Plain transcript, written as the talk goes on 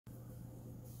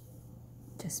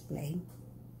Just playing.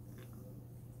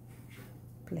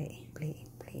 Play, play,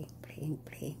 play, playing,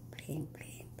 playing, playing,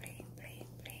 playing, playing, playing,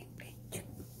 playing, playing.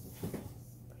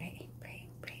 Playing, playing,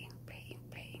 playing, playing,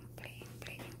 playing, playing,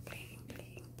 playing, playing, playing,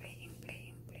 playing,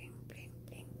 playing, playing, playing,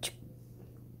 playing. Chuk,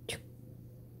 chuk,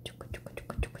 chuk, chuk,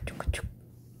 chuk, chuk, chuk, chuk.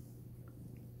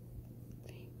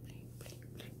 Playing, playing, playing,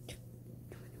 playing, chuk,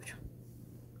 chuk, chuk, chuk.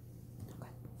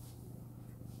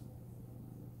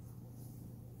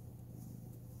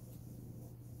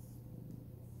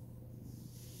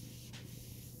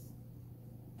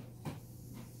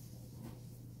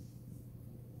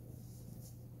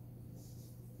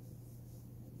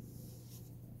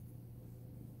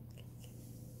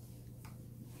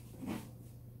 Okay.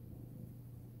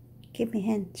 Give me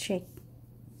handshake.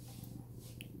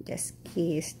 Just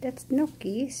kiss. That's no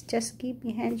kiss. Just give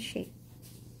me handshake.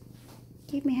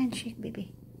 Give me handshake,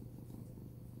 baby.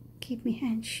 Give me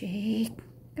handshake.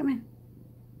 Come on.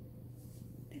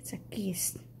 That's a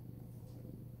kiss.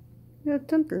 No,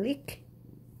 don't lick.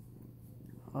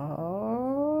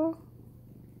 Oh.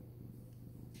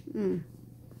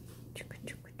 Chuka,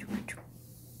 chuka, chuka, chuka.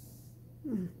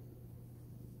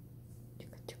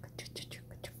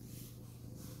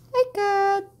 Hi,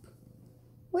 Kat.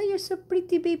 Why you're so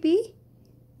pretty, baby?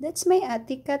 That's my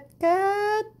auntie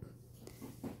Katkat.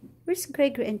 Where's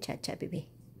Gregory and Chacha, baby?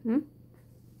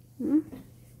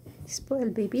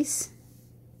 Spoiled babies.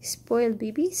 Spoiled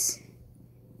babies.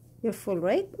 You're full,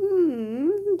 right?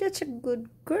 That's a good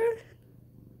girl.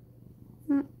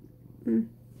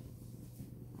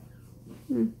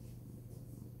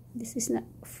 This is not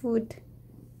food.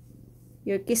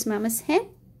 You kiss mama's hand?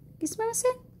 Kiss mama's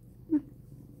hand?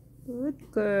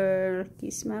 Good girl.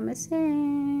 Kiss mama's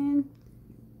hand.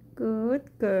 Good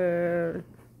girl.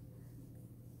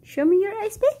 Show me your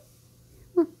eyes,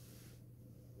 babe.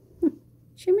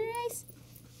 Show me your eyes.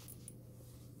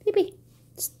 Baby.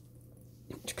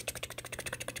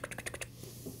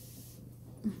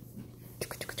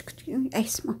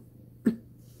 Eyes mo.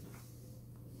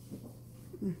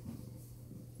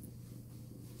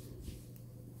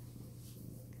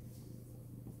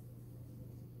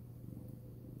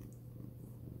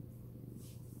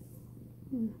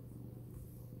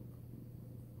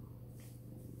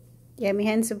 Yummy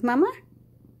hands of mama?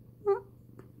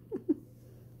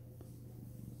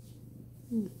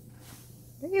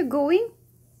 Where are you going?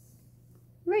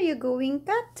 Where are you going,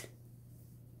 Kat?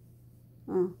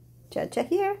 Oh, Chacha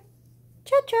here.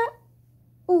 Chacha.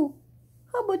 Oh,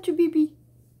 how about you, baby?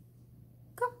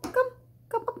 Come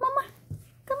up, mama.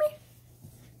 Come here.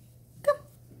 Come.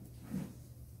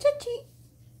 Chachi.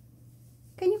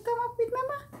 Can you come up with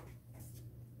mama?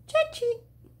 Chachi.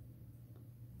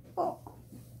 Oh.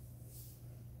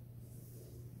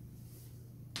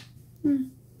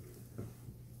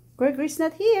 Gregory's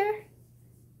not here.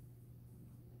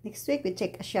 Next week we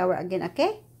take a shower again,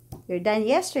 okay? You're done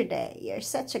yesterday. You're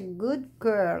such a good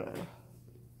girl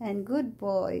and good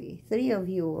boy. 3 of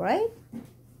you, right?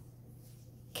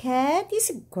 Kat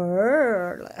is a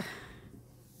girl.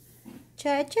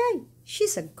 Chacha,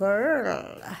 she's a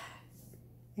girl.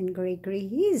 And Gregory,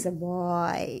 he's a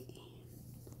boy.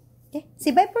 Okay,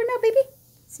 say bye for now, baby.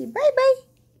 Say bye-bye.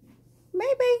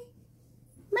 Bye-bye.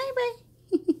 Bye-bye.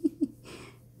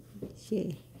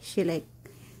 She like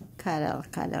cuddle.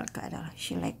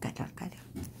 She like cuddle.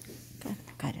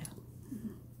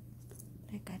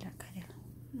 Like cuddle.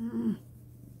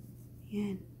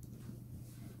 Yan.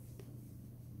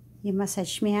 You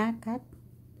massage me, ha, Kat?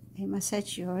 I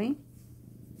massage you, right?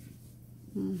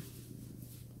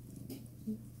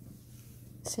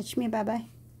 Massage me, bye-bye.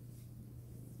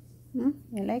 You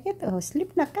like it? Oh,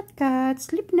 sleep na, Katkat.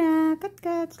 Sleep na,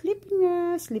 Katkat. Sleep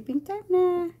na. Sleeping time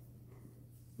na.